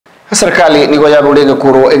Serikali nigo yarurege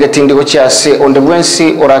kuro egetindigo cyase onde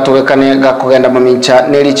bwensi oratogekane gakugenda mamincha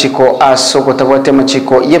nerichiko aso kotabwate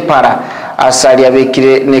machiko yepara asali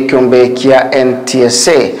abekire nekyombe kya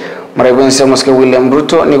NTSA murebwense muske William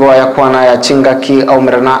Ruto nigo yakwana ya chingaki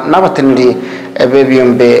aumerana nabateniri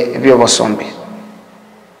ebebyombe byobosombe.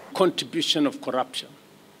 Contribution of corruption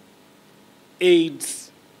aids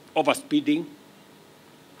overspeeding,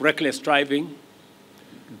 reckless driving,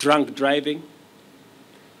 drunk driving,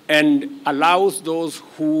 and allows those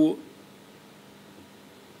who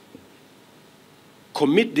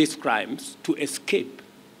commit these crimes to escape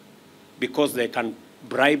because they can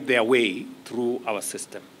bribe their way through our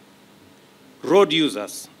system. Road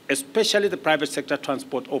users, especially the private sector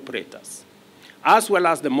transport operators, as well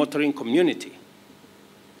as the motoring community,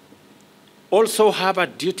 also have a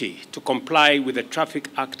duty to comply with the Traffic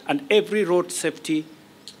Act and every road safety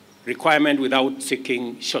requirement without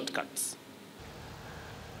seeking shortcuts.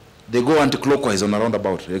 They go anti-clockwise on a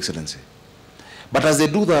roundabout, Your Excellency. But as they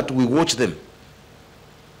do that, we watch them.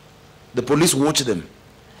 The police watch them.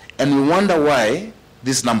 And we wonder why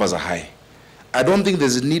these numbers are high. I don't think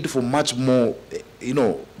there's a need for much more,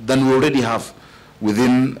 than we already have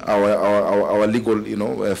within our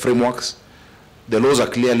legal, frameworks. The laws are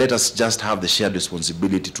clear. Let us just have the shared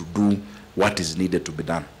responsibility to do what is needed to be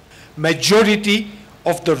done. Majority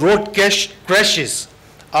of the road crashes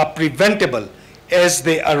are preventable as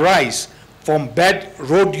they arise from bad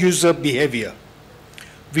road user behavior.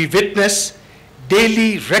 We witness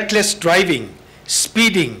daily reckless driving,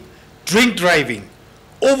 speeding, drink driving,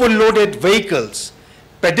 overloaded vehicles,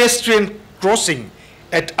 pedestrian crossing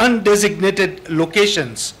at undesignated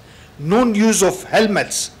locations, non-use of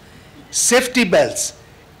helmets, safety belts,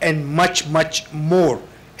 and much, much more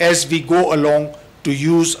as we go along to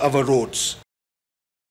use our roads.